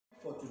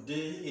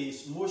today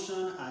is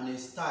motion and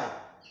its type,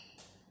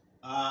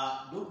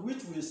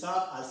 which will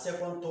serve as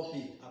second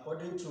topic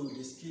according to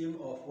the scheme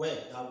of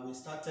work that we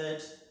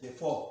started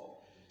before.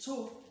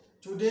 So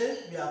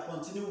today we are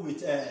continuing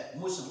with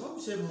motion. When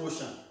we say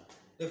motion,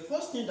 the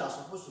first thing that's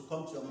supposed to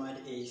come to your mind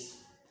is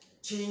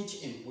change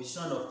in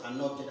position of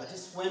an object. That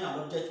is when an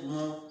object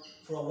moves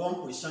from one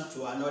position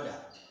to another.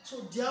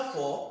 So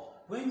therefore,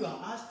 when you are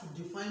asked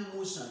to define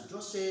motion,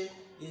 just say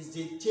is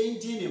the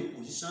changing in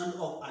position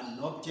of an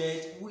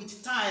object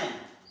with time.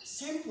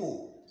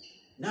 Simple.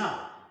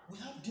 Now, we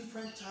have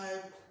different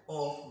types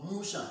of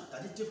motion.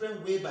 That is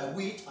different way by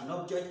which an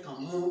object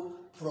can move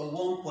from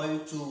one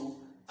point to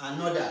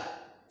another.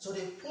 So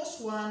the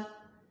first one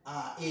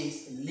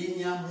is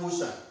linear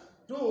motion.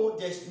 Though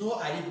there's no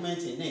arrangement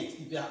in it,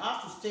 if you are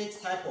asked to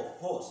state type of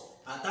force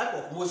and type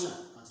of motion,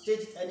 you can state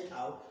it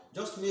anyhow.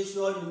 Just make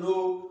sure you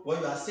know what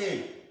you are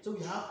saying. So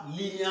we have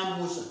linear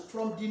motion.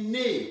 From the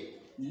name,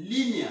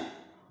 linear,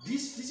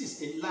 this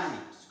is a line.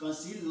 You can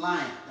see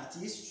line, that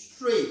is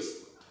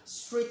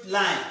straight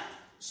line.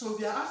 So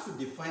we are asked to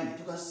define it.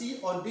 You can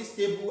see on this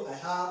table I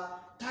have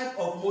type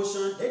of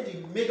motion, then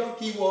the major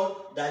keyword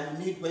that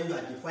you need when you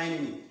are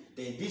defining it.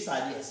 Then these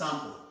are the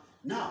examples.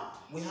 Now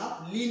we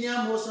have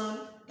linear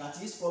motion,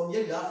 that is from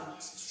here you have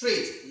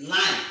straight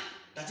line.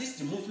 That is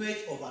the movement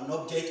of an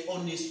object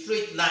on a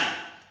straight line.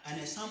 An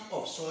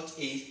example of such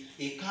is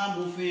a car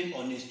moving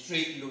on a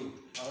straight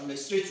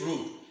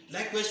road.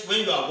 Likewise,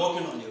 when you are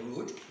walking on a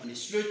road, on a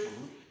straight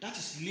road, that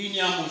is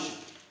linear motion.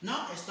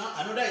 Now,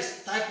 another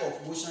type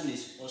of motion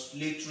is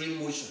oscillatory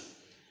motion.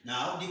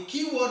 Now, the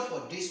key word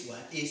for this one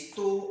is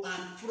to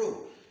and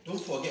fro. Don't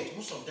forget,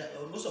 most of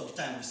the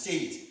time we say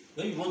it.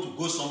 When you want to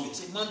go somewhere,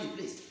 say, "Mommy,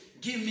 please,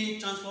 give me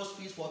transport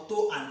fees for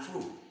to and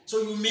fro."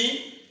 So you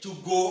mean to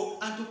go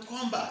and to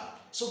come back.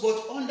 So,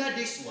 but under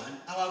this one,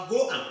 our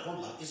go and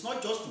come back is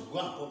not just to go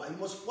and come back. You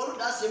must follow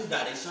that same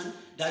direction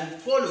that you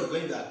followed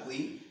when you are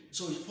going.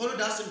 So you follow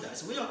that same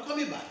direction when you are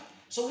coming back.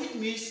 So it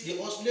means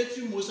the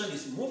oscillatory motion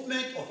is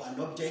movement of an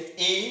object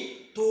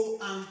in to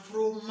and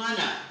fro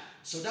manner.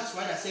 So that's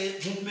why I say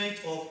movement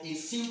of a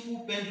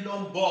simple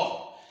pendulum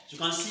ball. So you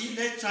can see,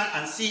 let's try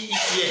and see it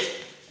here.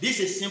 This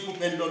is simple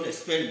pendulum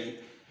experiment.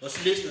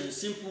 Oscillation is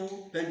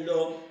simple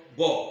pendulum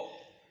ball.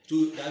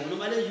 That we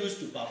normally use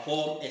to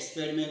perform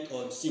experiment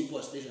on simple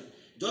oscillation.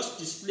 Just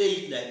display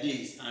it like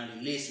this and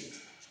release it.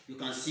 You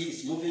can see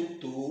it's moving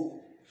to,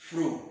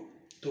 fro.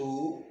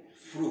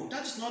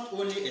 That is not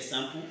only a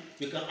sample,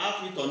 you can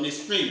have it on a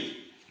spring.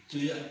 So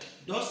you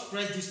just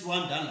press this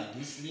one down like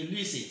this,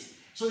 release it.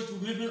 So it will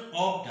be moving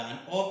up, down,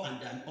 up and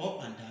down,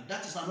 up and down.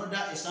 That is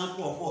another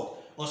example of what?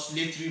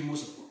 Oscillatory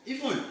motion.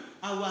 Even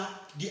our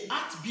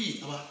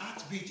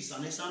heartbeat is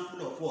an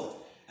example of what?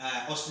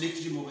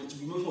 Oscillatory movement. To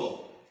be moving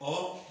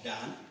up,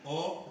 down,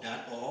 up,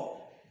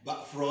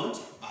 back, front,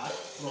 back.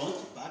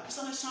 It's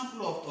an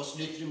example of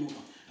oscillatory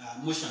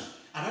motion.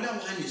 Another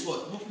one is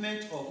what?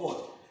 Movement of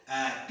what?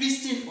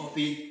 Piston of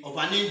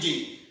an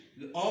engine.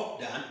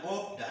 Up, down.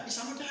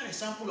 It's another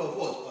example of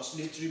what?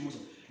 Oscillatory motion.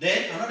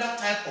 Then another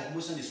type of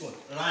motion is what?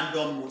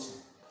 Random motion.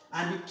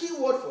 And the key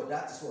word for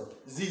that is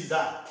what?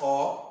 Zigzag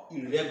or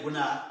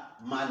irregular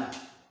manner.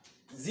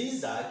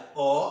 Zigzag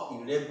or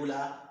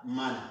irregular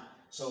manner.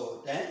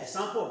 So then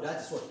example of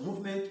that is what?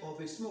 Movement of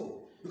a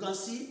smoke. You can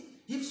see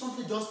if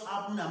something just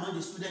happened among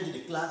the students in the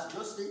class,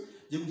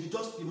 they will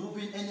just be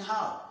moving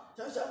anyhow.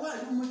 So I say, why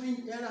are you moving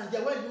here and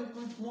there? Why are you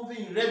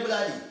moving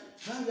irregularly?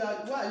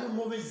 Why are you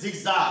moving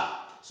zigzag?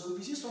 So if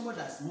you see someone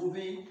that's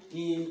moving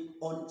in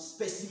on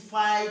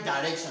specified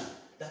direction,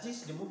 that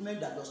is the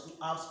movement that does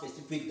not have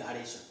specific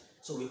direction.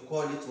 So we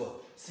call it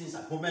what? Since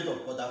a movement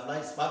of butterfly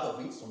is part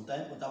of it,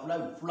 sometimes butterfly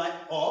will fly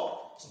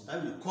up,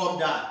 sometimes will come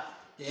down.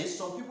 Then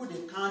some people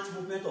they count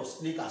movement of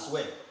snake as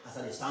well as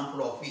an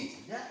example of it.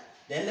 Yeah?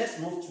 Then let's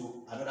move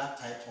to another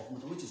type of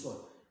motion, which is what?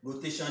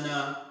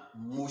 Rotational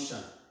motion.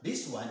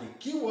 This one, the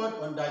key word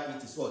under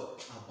it is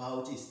what?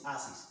 About its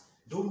axis.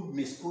 Don't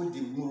misquote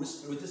the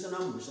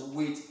rotational motion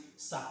with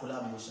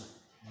circular motion.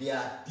 They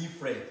are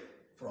different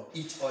from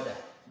each other.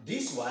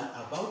 This one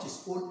about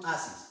its own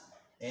axis.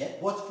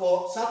 But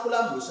for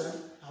circular motion,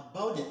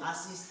 about the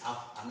axis of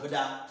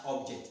another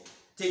object.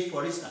 Take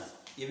for instance,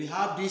 if you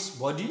have this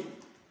body,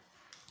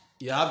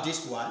 you have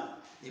this one.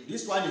 If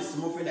this one is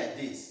moving like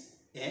this,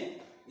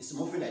 it's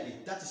moving like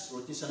this. That is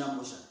rotational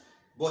motion.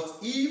 But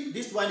if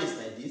this one is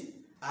like this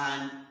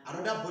and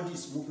another body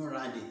is moving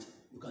around it,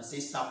 you can say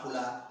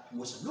circular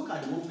motion. Look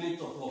at the movement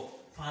of what?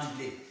 Fan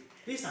blade.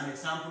 This is an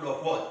example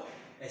of what?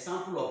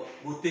 Example of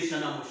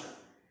rotational motion.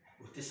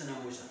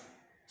 Rotational motion.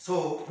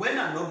 So when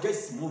an object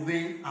is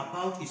moving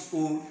about its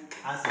own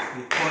axis,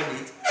 we call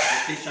it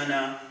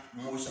rotational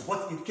motion.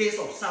 But in case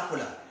of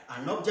circular,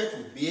 an object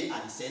will be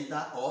at the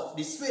center or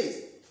the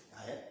space.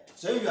 Right?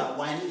 So if you are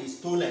winding a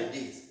stone like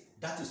this,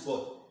 that is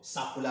what?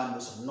 Circular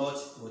motion, not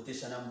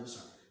rotational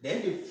motion.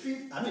 Then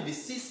the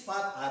sixth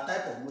part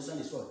type of motion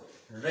is what?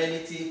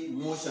 Relative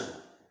motion.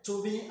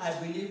 To me, I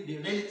believe the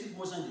relative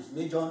motion is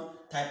major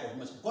type of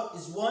motion, but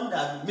it's one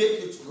that will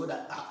make you to know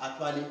that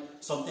actually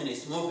something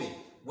is moving.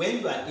 When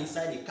you are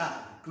inside a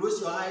car,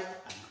 close your eyes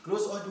and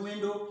close all the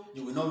window,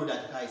 you will not know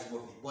that the car is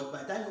moving. But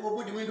by the time you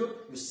open the window,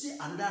 you see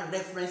another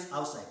reference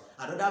outside,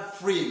 another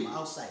frame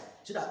outside.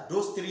 So that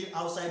those three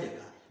outside the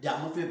car, they are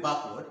moving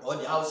backward, or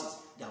the houses,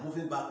 they are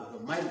moving backward.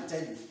 Your mind will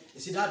tell you,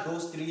 see that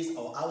those trees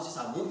or houses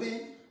are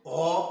moving,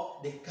 or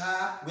the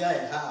car where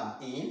I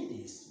am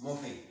in is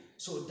moving.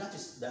 So that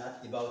is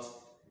that about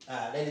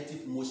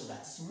relative motion.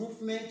 That is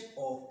movement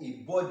of a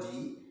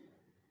body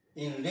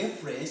in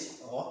reference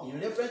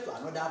to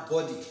another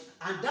body,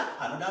 and that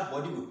another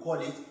body we call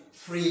it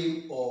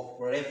frame of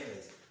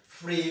reference.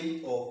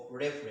 Frame of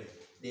reference,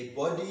 the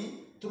body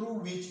through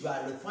which you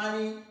are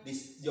referring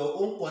your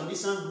own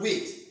condition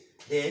with.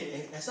 Then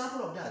an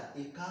example of that,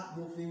 a car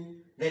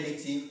moving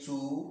relative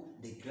to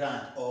the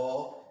ground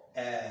or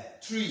a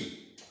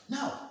tree.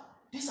 Now,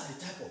 these are the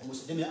type of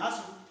motion. They may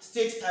ask you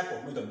state type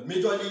of motion.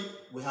 Majorly,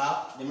 we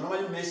have, they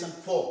normally mention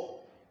 4: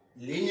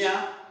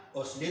 linear,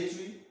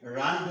 oscillatory,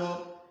 random,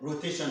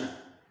 rotational.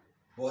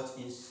 But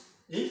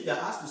if they are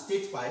asked to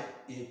state 5,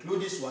 you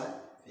include this one.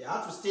 If they are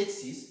asked to state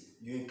 6,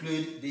 you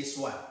include this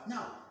one.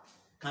 Now,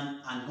 can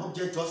an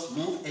object just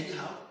move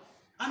anyhow?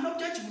 An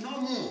object will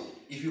not move.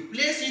 If you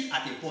place it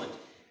at a point,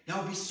 there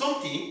will be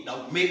something that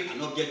will make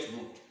an object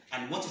move.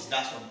 And what is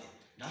that something?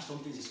 That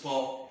something is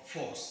called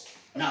force.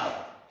 Now,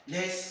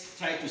 let's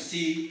try to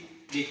see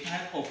the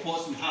type of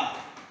force we have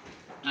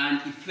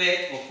and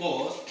effect of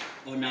force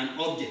on an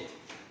object.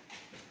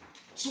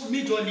 So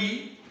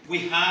majorly,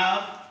 we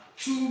have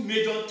 2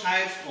 major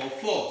types of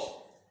force.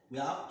 We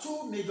have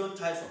 2 major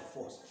types of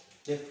force.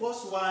 The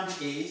first one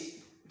is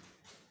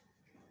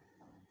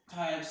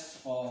types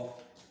of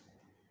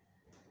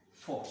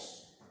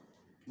force.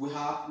 We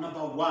have number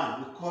 1,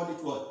 we call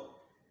it what?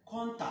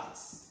 Contact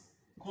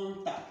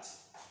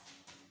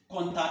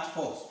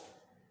force.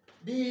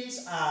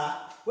 These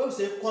are, when we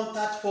say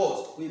contact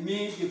force, we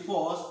mean the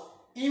force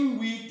in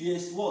which there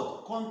is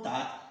what?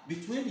 Contact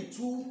between the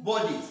 2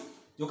 bodies.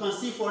 You can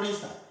see, for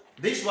instance,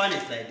 this one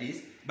is like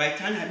this. By the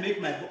time I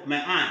make my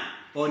hand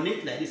on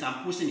it like this,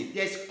 I'm pushing it.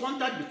 There's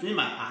contact between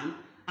my hand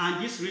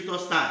and this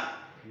rheostat.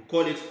 We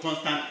call it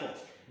constant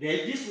force. There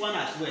is this one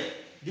as well.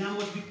 There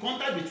must be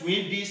contact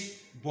between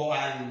this ball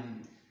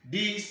and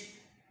this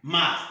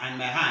mat and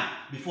my hand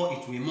before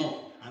it will move.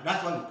 And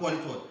that's why we call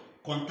it what?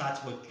 Contact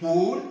force.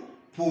 Pull,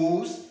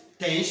 pulls,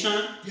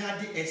 tension. They are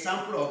the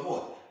example of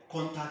what?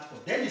 Contact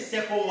force. Then the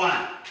second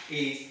one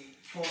is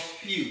force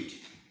field.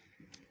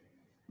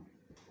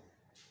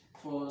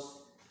 Force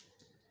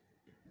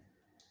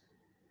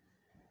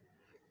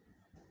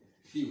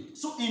field.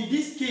 So in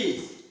this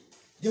case,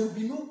 there will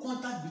be no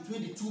contact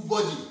between the 2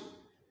 bodies.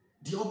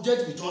 The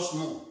object will just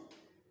move.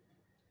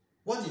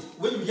 What if,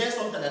 when you hear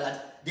something like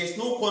that, there's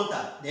no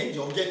contact, then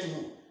the object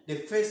moves? The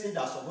first thing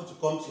that's supposed to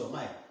come to your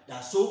mind,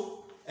 that's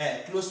so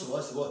close to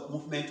us, is what?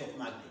 Movement of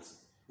magnets.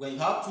 When you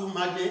have 2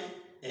 magnets,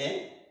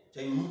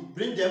 so you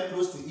bring them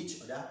close to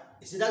each other,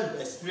 it's either you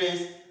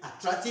experience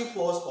attractive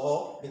force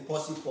or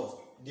repulsive force.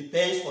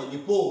 Depends on the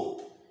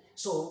pole.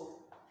 So,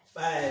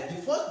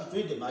 the force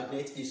between the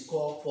magnets is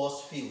called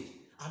force field.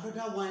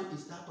 Another one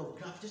is that of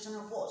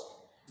gravitational force.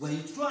 When you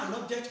throw an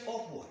object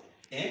upward,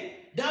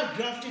 that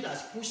gravity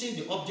that's pushing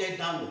the object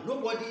downward,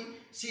 nobody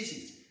sees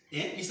it.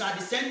 It's at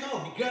the center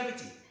of the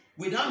gravity.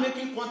 Without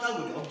making contact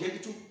with the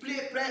object, it will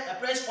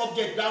press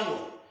object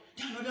downward.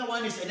 Then another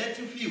one is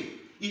electric field.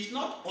 It's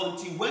not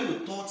until when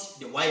you touch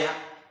the wire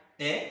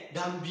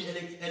that will be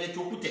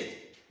electrocuted.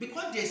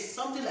 Because there's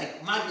something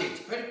like magnet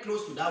very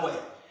close to that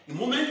wire. The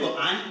moment your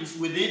hand is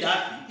within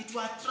that field, it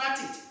will attract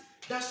it.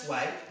 That's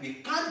why we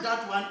count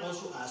that one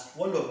also as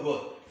one of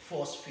what?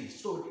 Force field.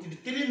 So the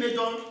 3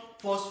 major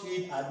force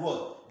field are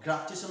what?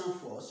 Gravitational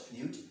force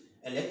field,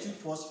 electric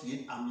force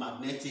field, and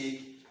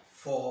magnetic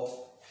force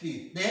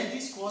field. Then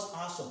this force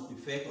has some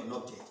effect on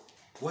object.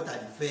 What are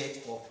the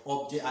effect of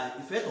object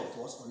and effect of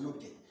force on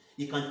object?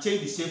 It can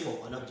change the shape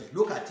of an object.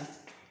 Look at it.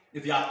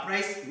 If you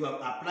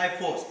apply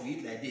force to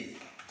it like this,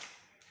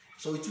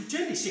 so it will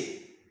change the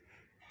shape.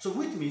 So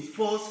which means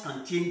force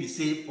can change the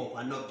shape of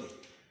an object.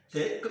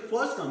 So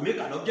force can make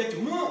an object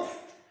move.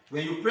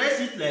 When you press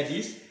it like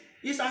this,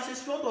 it's as a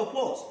sort of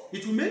force.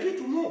 It will make it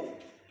to move.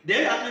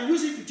 Then I can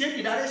use it to change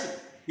the direction.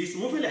 It's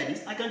moving like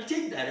this. I can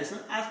change the direction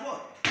as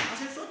what?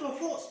 As a sort of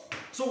force.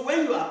 So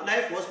when you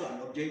apply force to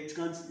an object, it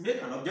can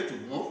make an object to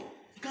move.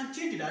 It can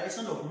change the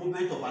direction of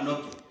movement of an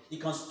object. It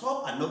can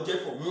stop an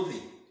object from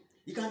moving.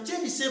 It can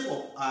change the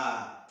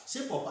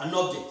shape of an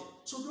object.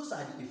 So those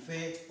are the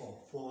effects of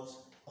force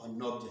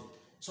on object.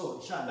 So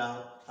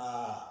inshallah,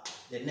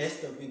 the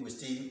next topic will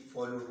still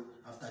follow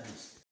after this.